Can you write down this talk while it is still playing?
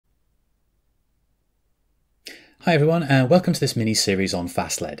Hi everyone, and welcome to this mini-series on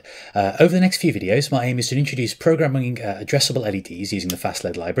FastLED. Over the next few videos, my aim is to introduce programming addressable LEDs using the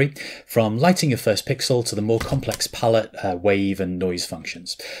FastLED library, from lighting your first pixel to the more complex palette, wave and noise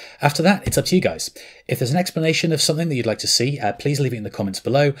functions. After that, it's up to you guys. If there's an explanation of something that you'd like to see, please leave it in the comments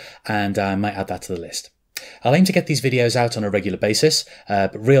below, and I might add that to the list. I'll aim to get these videos out on a regular basis,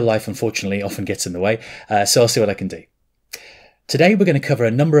 but real life unfortunately often gets in the way, so I'll see what I can do. Today we're going to cover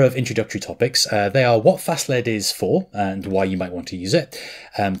a number of introductory topics. They are what FastLED is for and why you might want to use it,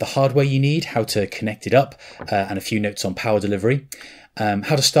 the hardware you need, how to connect it up, and a few notes on power delivery,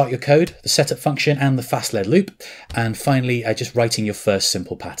 how to start your code, the setup function and the FastLED loop, and finally just writing your first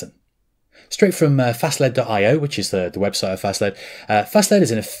simple pattern. Straight from fastled.io, which is the website of FastLED. FastLED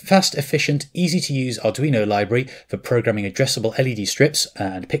is a fast, efficient, easy to use Arduino library for programming addressable LED strips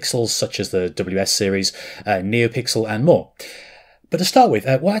and pixels such as the WS series, NeoPixel and more. But to start with,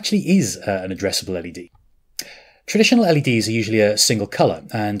 what actually is an addressable LED? Traditional LEDs are usually a single colour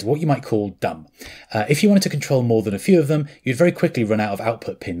and what you might call dumb. If you wanted to control more than a few of them, you'd very quickly run out of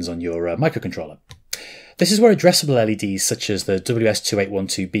output pins on your microcontroller. This is where addressable LEDs such as the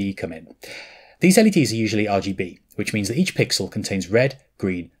WS2812B come in. These LEDs are usually RGB, which means that each pixel contains red,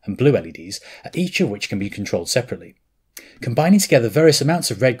 green and blue LEDs, each of which can be controlled separately. Combining together various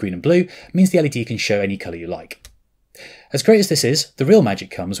amounts of red, green and blue means the LED can show any colour you like. As great as this is, the real magic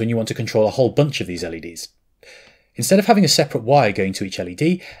comes when you want to control a whole bunch of these LEDs. Instead of having a separate wire going to each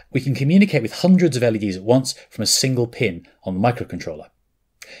LED, we can communicate with hundreds of LEDs at once from a single pin on the microcontroller.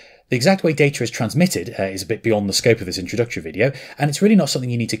 The exact way data is transmitted is a bit beyond the scope of this introductory video, and it's really not something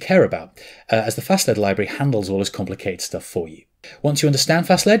you need to care about, as the FastLED library handles all this complicated stuff for you. Once you understand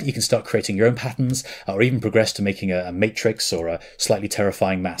FastLED, you can start creating your own patterns, or even progress to making a matrix or a slightly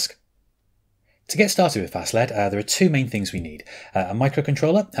terrifying mask. To get started with FastLED, there are two main things we need, a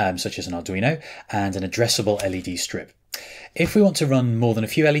microcontroller, such as an Arduino, and an addressable LED strip. If we want to run more than a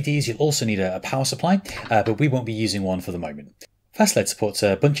few LEDs, you'll also need a power supply, but we won't be using one for the moment. FastLED supports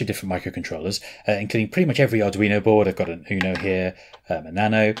a bunch of different microcontrollers, including pretty much every Arduino board. I've got an Uno here, a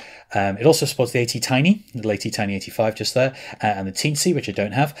Nano. It also supports the ATtiny, the little ATtiny 85 just there, and the Teensy, which I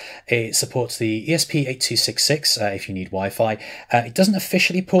don't have. It supports the ESP8266 if you need Wi-Fi. It doesn't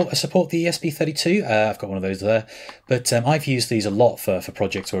officially support the ESP32. I've got one of those there, but I've used these a lot for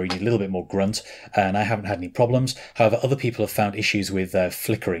projects where you need a little bit more grunt, and I haven't had any problems. However, other people have found issues with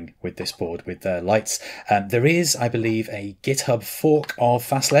flickering with this board, with lights. There is, I believe, a GitHub fork of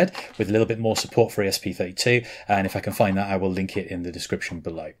FastLED with a little bit more support for ESP32, and if I can find that I will link it in the description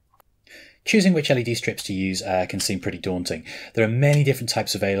below. Choosing which LED strips to use can seem pretty daunting. There are many different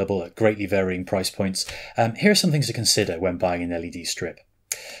types available at greatly varying price points. Here are some things to consider when buying an LED strip.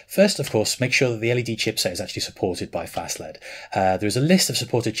 First, of course, make sure that the LED chipset is actually supported by FastLED. There is a list of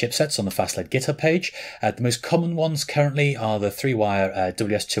supported chipsets on the FastLED GitHub page. The most common ones currently are the 3-wire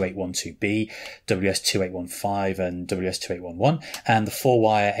WS2812B, WS2815 and WS2811, and the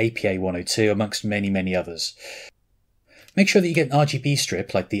 4-wire APA102, amongst many others. Make sure that you get an RGB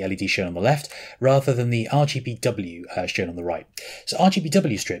strip like the LED shown on the left, rather than the RGBW shown on the right. So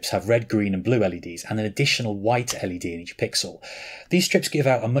RGBW strips have red, green and blue LEDs and an additional white LED in each pixel. These strips give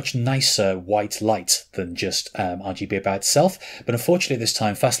out a much nicer white light than just RGB by itself, but unfortunately at this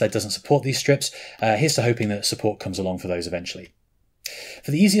time FastLED doesn't support these strips. Here's to hoping that support comes along for those eventually.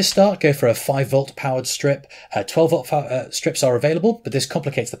 For the easiest start, go for a 5-volt powered strip. 12-volt strips are available, but this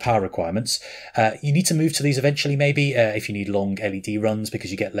complicates the power requirements. You need to move to these eventually maybe if you need long LED runs,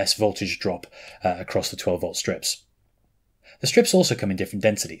 because you get less voltage drop across the 12-volt strips. The strips also come in different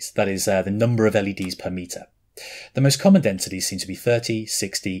densities, that is the number of LEDs per meter. The most common densities seem to be 30,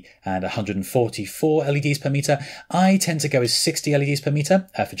 60 and 144 LEDs per meter. I tend to go with 60 LEDs per meter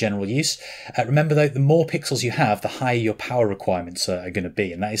for general use. Remember though, the more pixels you have, the higher your power requirements are going to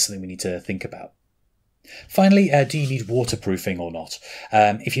be, and that is something we need to think about. Finally, do you need waterproofing or not?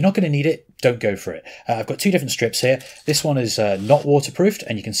 If you're not going to need it, don't go for it. I've got two different strips here. This one is not waterproofed,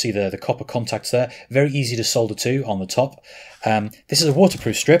 and you can see the copper contacts there. Very easy to solder to on the top. This is a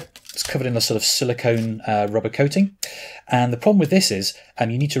waterproof strip. It's covered in a sort of silicone rubber coating. And the problem with this is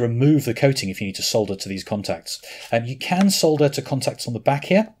you need to remove the coating if you need to solder to these contacts. You can solder to contacts on the back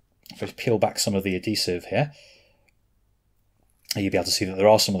here. If I peel back some of the adhesive here, you'll be able to see that there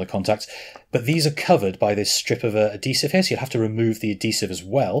are some of the contacts, but these are covered by this strip of adhesive here, so you'll have to remove the adhesive as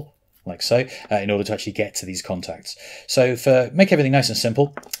well, like so, in order to actually get to these contacts. So make everything nice and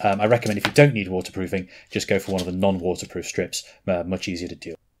simple, I recommend if you don't need waterproofing, just go for one of the non-waterproof strips, much easier to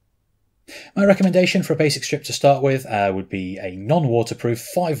deal. My recommendation for a basic strip to start with would be a non-waterproof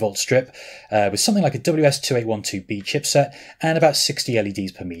 5-volt strip with something like a WS2812B chipset and about 60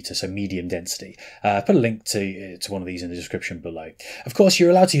 LEDs per meter, so medium density. I'll put a link to one of these in the description below. Of course, you're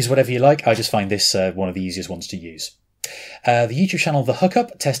allowed to use whatever you like. I just find this one of the easiest ones to use. The YouTube channel The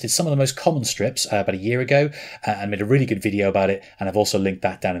Hookup tested some of the most common strips about a year ago and made a really good video about it, and I've also linked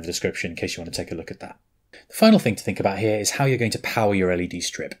that down in the description in case you want to take a look at that. The final thing to think about here is how you're going to power your LED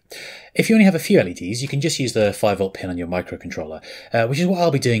strip. If you only have a few LEDs, you can just use the 5-volt pin on your microcontroller, which is what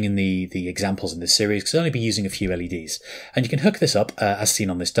I'll be doing in the examples in this series, because I'll only be using a few LEDs. And you can hook this up as seen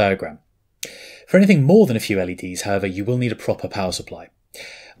on this diagram. For anything more than a few LEDs, however, you will need a proper power supply.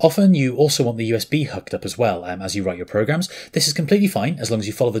 Often you also want the USB hooked up as well as you write your programs. This is completely fine as long as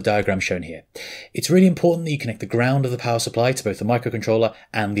you follow the diagram shown here. It's really important that you connect the ground of the power supply to both the microcontroller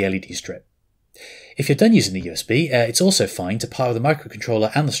and the LED strip. If you're done using the USB, it's also fine to power the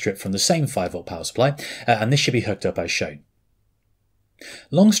microcontroller and the strip from the same 5-volt power supply, and this should be hooked up as shown.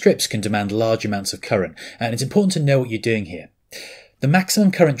 Long strips can demand large amounts of current, and it's important to know what you're doing here. The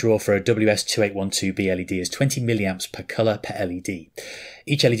maximum current draw for a WS2812B LED is 20 milliamps per colour per LED.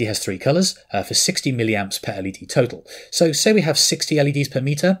 Each LED has 3 colours for 60 milliamps per LED total. So say we have 60 LEDs per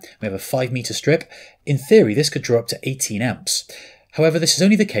metre, we have a 5 metre strip. In theory, this could draw up to 18 amps. However, this is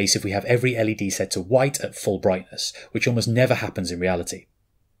only the case if we have every LED set to white at full brightness, which almost never happens in reality.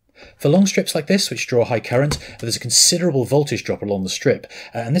 For long strips like this, which draw high current, there's a considerable voltage drop along the strip,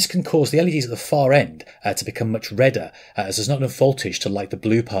 and this can cause the LEDs at the far end to become much redder, as there's not enough voltage to light the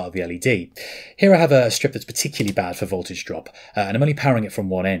blue part of the LED. Here I have a strip that's particularly bad for voltage drop, and I'm only powering it from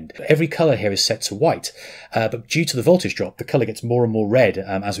one end. Every colour here is set to white, but due to the voltage drop, the colour gets more and more red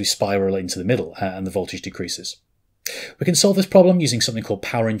as we spiral into the middle, and the voltage decreases. We can solve this problem using something called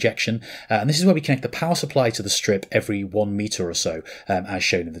power injection, and this is where we connect the power supply to the strip every 1 metre or so, as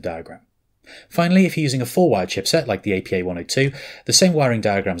shown in the diagram. Finally, if you're using a 4-wire chipset like the APA102, the same wiring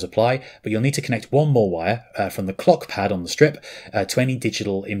diagrams apply, but you'll need to connect one more wire from the clock pad on the strip to any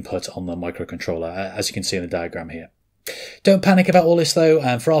digital input on the microcontroller, as you can see in the diagram here. Don't panic about all this though,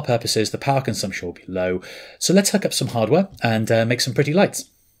 and for our purposes the power consumption will be low, so let's hook up some hardware and make some pretty lights.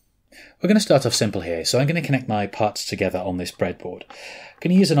 We're going to start off simple here, so I'm going to connect my parts together on this breadboard. I'm going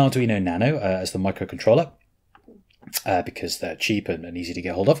to use an Arduino Nano as the microcontroller, because they're cheap and easy to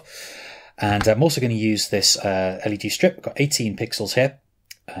get hold of. And I'm also going to use this LED strip. I've got 18 pixels here,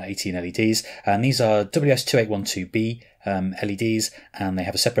 18 LEDs, and these are WS2812B LEDs, and they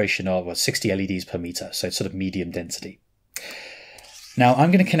have a separation of 60 LEDs per meter, so it's sort of medium density. Now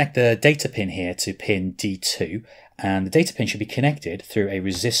I'm going to connect the data pin here to pin D2, and the data pin should be connected through a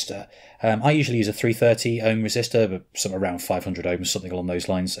resistor. I usually use a 330 ohm resistor, but something around 500 ohms, something along those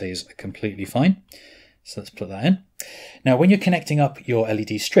lines is completely fine. So let's put that in. Now when you're connecting up your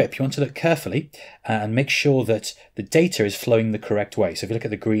LED strip, you want to look carefully and make sure that the data is flowing the correct way. So if you look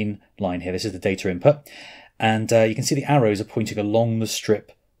at the green line here, this is the data input, and you can see the arrows are pointing along the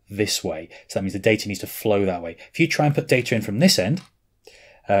strip this way. So that means the data needs to flow that way. If you try and put data in from this end,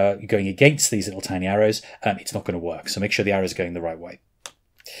 going against these little tiny arrows, it's not going to work. So make sure the arrows are going the right way.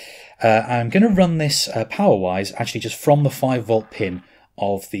 I'm going to run this power-wise actually just from the 5-volt pin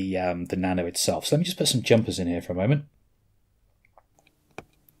of the Nano itself. So let me just put some jumpers in here for a moment.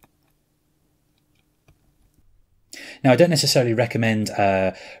 Now, I don't necessarily recommend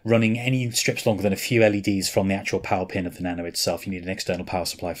running any strips longer than a few LEDs from the actual power pin of the Nano itself. You need an external power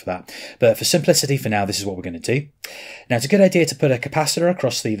supply for that. But for simplicity, for now, this is what we're going to do. Now, it's a good idea to put a capacitor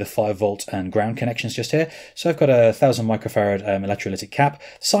across the 5-volt and ground connections just here. So I've got a 1000 microfarad electrolytic cap.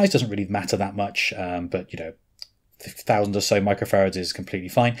 The size doesn't really matter that much, but, you know, 1,000 or so microfarads is completely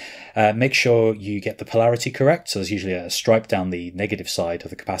fine. Make sure you get the polarity correct. So there's usually a stripe down the negative side of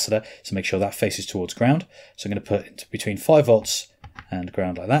the capacitor. So make sure that faces towards ground. So I'm going to put it between 5 volts and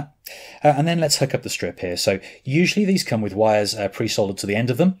ground like that. And then let's hook up the strip here. So usually these come with wires pre-soldered to the end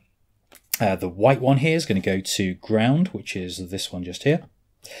of them. The white one here is going to go to ground, which is this one just here.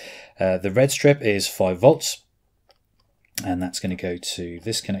 The red strip is 5 volts. And that's going to go to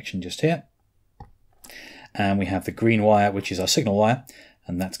this connection just here. And we have the green wire, which is our signal wire,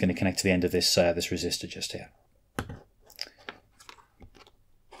 and that's going to connect to the end of this this resistor just here.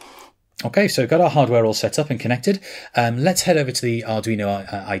 Okay, so we've got our hardware all set up and connected. Let's head over to the Arduino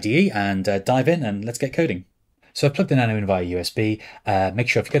IDE and dive in, and let's get coding. So I've plugged the Nano in via USB. Make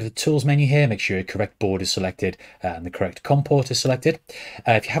sure if you go to the Tools menu here, make sure your correct board is selected and the correct COM port is selected.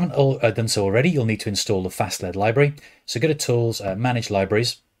 If you haven't done so already, you'll need to install the FastLED library. So go to Tools, Manage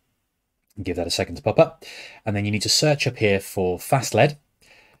Libraries, and give that a second to pop up. And then you need to search up here for FastLED.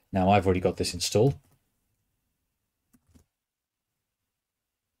 Now I've already got this installed.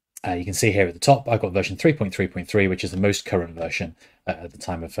 You can see here at the top, I've got version 3.3.3, which is the most current version at the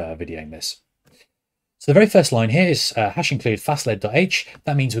time of videoing this. So the very first line here is hash include fastled.h.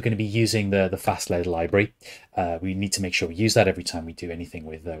 That means we're going to be using the FastLED library. We need to make sure we use that every time we do anything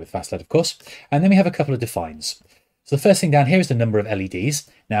with FastLED, of course. And then we have a couple of defines. So the first thing down here is the number of LEDs.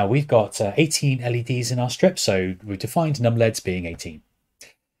 Now we've got 18 LEDs in our strip, so we've defined numLEDs being 18.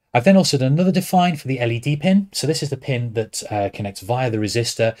 I've then also done another define for the LED pin. So this is the pin that connects via the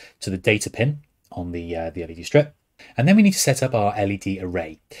resistor to the data pin on the LED strip. And then we need to set up our LED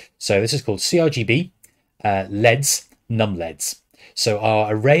array. So this is called CRGB, LEDs, numLEDs. So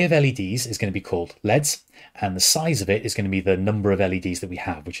our array of LEDs is going to be called LEDs, and the size of it is going to be the number of LEDs that we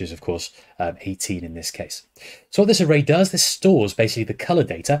have, which is of course 18 in this case. So what this array does, this stores basically the color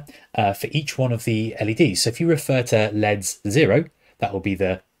data for each one of the LEDs. So if you refer to LEDs 0, that will be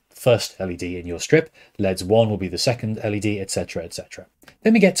the first LED in your strip, LEDs 1 will be the second LED, etc, etc.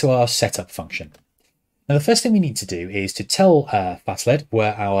 Then we get to our setup function. Now the first thing we need to do is to tell FastLED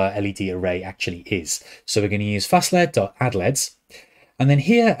where our LED array actually is. So we're going to use fastled.addLEDs, and then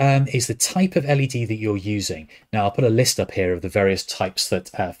here is the type of LED that you're using. Now I'll put a list up here of the various types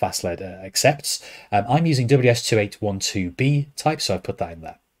that FastLED accepts. I'm using WS2812B type, so I've put that in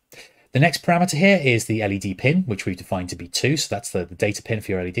there. The next parameter here is the LED pin, which we've defined to be 2, so that's the data pin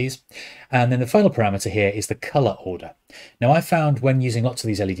for your LEDs. And then the final parameter here is the color order. Now I found when using lots of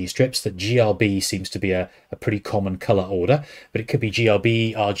these LED strips that GRB seems to be a pretty common color order, but it could be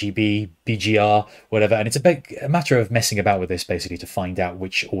GRB, RGB, BGR, whatever, and it's a matter of messing about with this basically to find out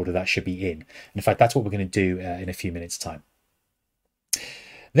which order that should be in. And in fact, that's what we're going to do in a few minutes' time.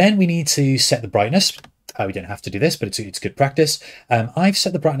 Then we need to set the brightness. We don't have to do this, but it's good practice. I've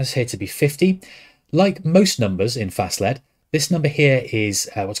set the brightness here to be 50. Like most numbers in FastLED, this number here is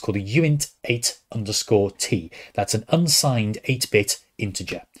what's called a uint8_t. That's an unsigned 8-bit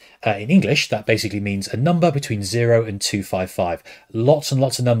integer. In English, that basically means a number between 0 and 255. Lots and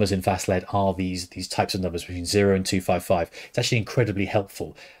lots of numbers in FastLED are these types of numbers between 0 and 255. It's actually incredibly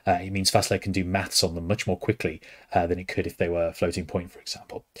helpful. It means FastLED can do maths on them much more quickly than it could if they were a floating point, for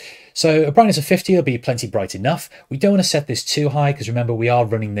example. So a brightness of 50 will be plenty bright enough. We don't want to set this too high because remember we are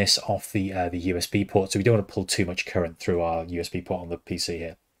running this off the USB port, so we don't want to pull too much current through our USB port on the PC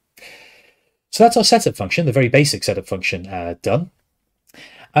here. So that's our setup function, the very basic setup function done.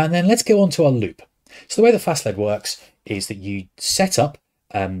 And then let's go on to our loop. So the way that FastLED works is that you set up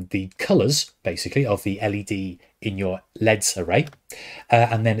the colors, basically, of the LED in your LEDs array.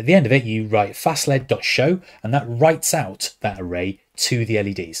 And then at the end of it, you write fastled.show, and that writes out that array to the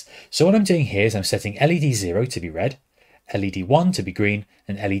LEDs. So what I'm doing here is I'm setting LED 0 to be red, LED 1 to be green,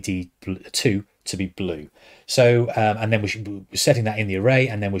 and LED 2 to be blue. So, and then we're setting that in the array,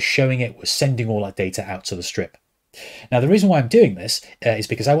 and then we're showing it, we're sending all that data out to the strip. Now, the reason why I'm doing this is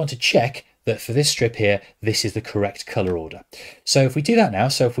because I want to check that for this strip here, this is the correct color order. So if we do that now,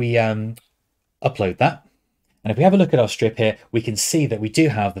 so if we upload that, and if we have a look at our strip here, we can see that we do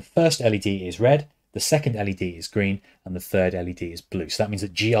have the first LED is red, the second LED is green, and the third LED is blue. So that means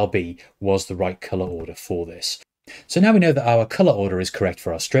that GRB was the right color order for this. So now we know that our color order is correct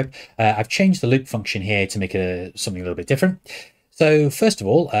for our strip. I've changed the loop function here to make it something a little bit different. So first of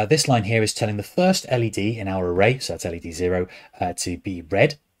all, this line here is telling the first LED in our array, so that's LED 0, to be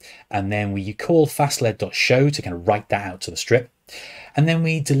red. And then we call fastled.show to kind of write that out to the strip. And then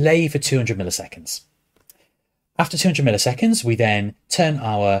we delay for 200 milliseconds. After 200 milliseconds, we then turn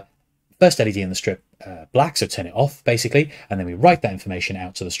our first LED in the strip black, so turn it off basically, and then we write that information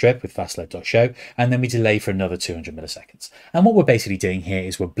out to the strip with fastled.show, and then we delay for another 200 milliseconds. And what we're basically doing here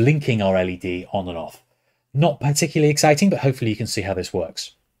is we're blinking our LED on and off. Not particularly exciting, but hopefully you can see how this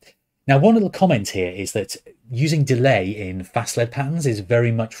works. Now, one little comment here is that using delay in FastLED patterns is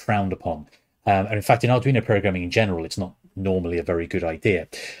very much frowned upon. And in fact, in Arduino programming in general, it's not normally a very good idea.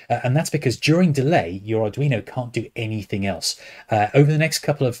 And that's because during delay, your Arduino can't do anything else. Over the next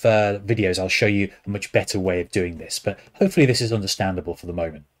couple of videos, I'll show you a much better way of doing this, but hopefully this is understandable for the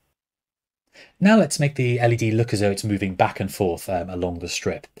moment. Now let's make the LED look as though it's moving back and forth along the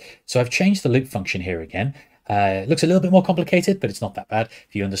strip. So I've changed the loop function here again. It looks a little bit more complicated, but it's not that bad.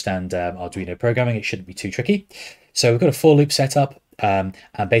 If you understand Arduino programming, it shouldn't be too tricky. So we've got a for loop set up, and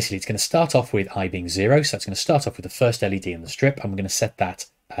basically it's going to start off with I being 0. So it's going to start off with the first LED in the strip, and we're going to set that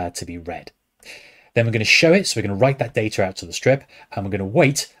to be red. Then we're going to show it, so we're going to write that data out to the strip, and we're going to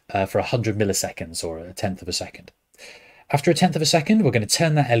wait for 100 milliseconds, or a tenth of a second. After a tenth of a second, we're going to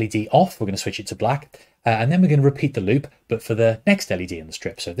turn that LED off. We're going to switch it to black, and then we're going to repeat the loop, but for the next LED in the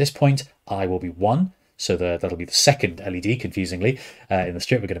strip. So at this point, I will be 1. So that'll be the second LED, confusingly, in the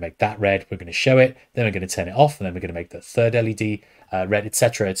strip. We're going to make that red, we're going to show it, then we're going to turn it off, and then we're going to make the third LED red,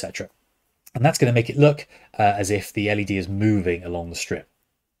 etc., etc. And that's going to make it look as if the LED is moving along the strip.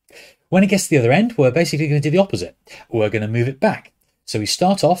 When it gets to the other end, we're basically going to do the opposite. We're going to move it back. So we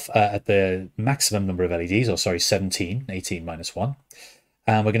start off at the maximum number of LEDs, or sorry, 17, 18 minus 1.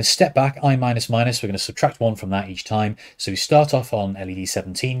 And we're going to step back, I minus minus, we're going to subtract 1 from that each time. So we start off on LED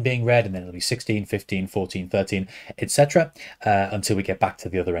 17 being red, and then it'll be 16, 15, 14, 13, etc. Until we get back to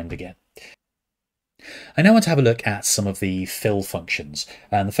the other end again. I now want to have a look at some of the fill functions.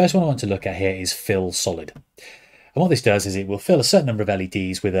 And the first one I want to look at here is fill solid. And what this does is it will fill a certain number of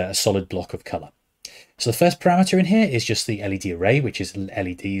LEDs with a solid block of colour. So the first parameter in here is just the LED array, which is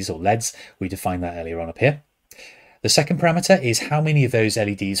LEDs or LEDs. We defined that earlier on up here. The second parameter is how many of those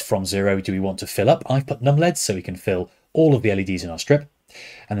LEDs from 0 do we want to fill up. I've put num LEDs so we can fill all of the LEDs in our strip.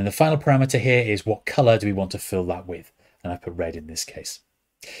 And then the final parameter here is what colour do we want to fill that with. And I've put red in this case.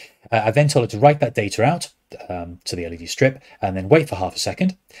 I then told it to write that data out to the LED strip and then wait for half a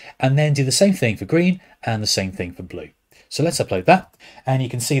second and then do the same thing for green and the same thing for blue. So let's upload that, and you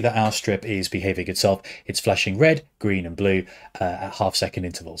can see that our strip is behaving itself. It's flashing red, green and blue at half-second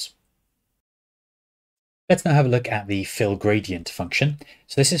intervals. Let's now have a look at the fill gradient function.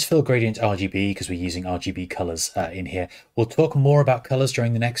 So this is fill gradient RGB because we're using RGB colors in here. We'll talk more about colors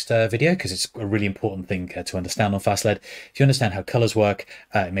during the next video because it's a really important thing to understand on FastLED. If you understand how colors work,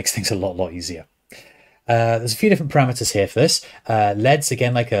 it makes things a lot easier. There's a few different parameters here for this. LEDs,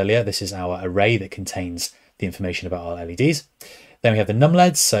 again, like earlier, this is our array that contains the information about our LEDs. Then we have the num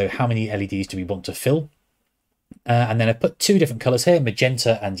LEDs, so how many LEDs do we want to fill? And then I've put two different colors here,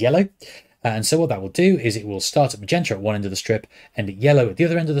 magenta and yellow. And so what that will do is it will start at magenta at one end of the strip, end at yellow at the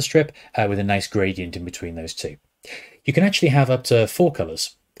other end of the strip, with a nice gradient in between those two. You can actually have up to 4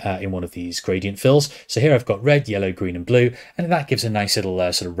 colors in one of these gradient fills. So here I've got red, yellow, green and blue, and that gives a nice little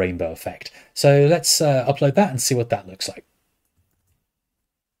sort of rainbow effect. So let's upload that and see what that looks like.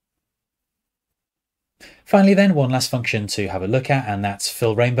 Finally then, one last function to have a look at, and that's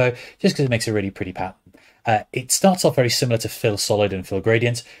fill rainbow, just because it makes a really pretty pattern. It starts off very similar to fill solid and fill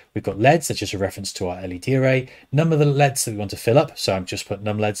gradient. We've got LEDs, that's just a reference to our LED array. Number the LEDs that we want to fill up, so I've just put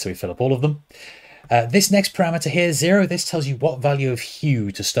num LEDs so we fill up all of them. This next parameter here, 0, this tells you what value of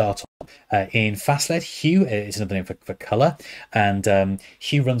hue to start on. In FastLED, hue is another name for colour, and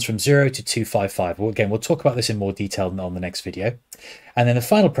hue runs from 0 to 255. Well, again, we'll talk about this in more detail on the next video. And then the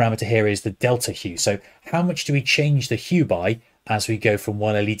final parameter here is the delta hue. So how much do we change the hue by as we go from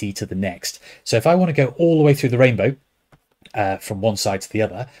one LED to the next? So if I want to go all the way through the rainbow from one side to the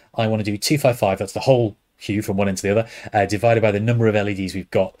other, I want to do 255, that's the whole hue from one end to the other, divided by the number of LEDs we've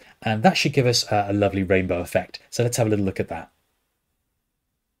got. And that should give us a lovely rainbow effect. So let's have a little look at that.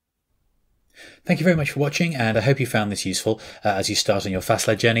 Thank you very much for watching, and I hope you found this useful as you start on your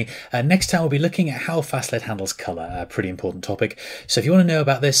FastLED journey. Next time we'll be looking at how FastLED handles colour, a pretty important topic. So if you want to know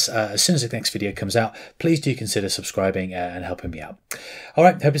about this as soon as the next video comes out, please do consider subscribing and helping me out. All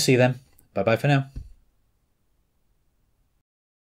right, hope to see you then. Bye bye for now.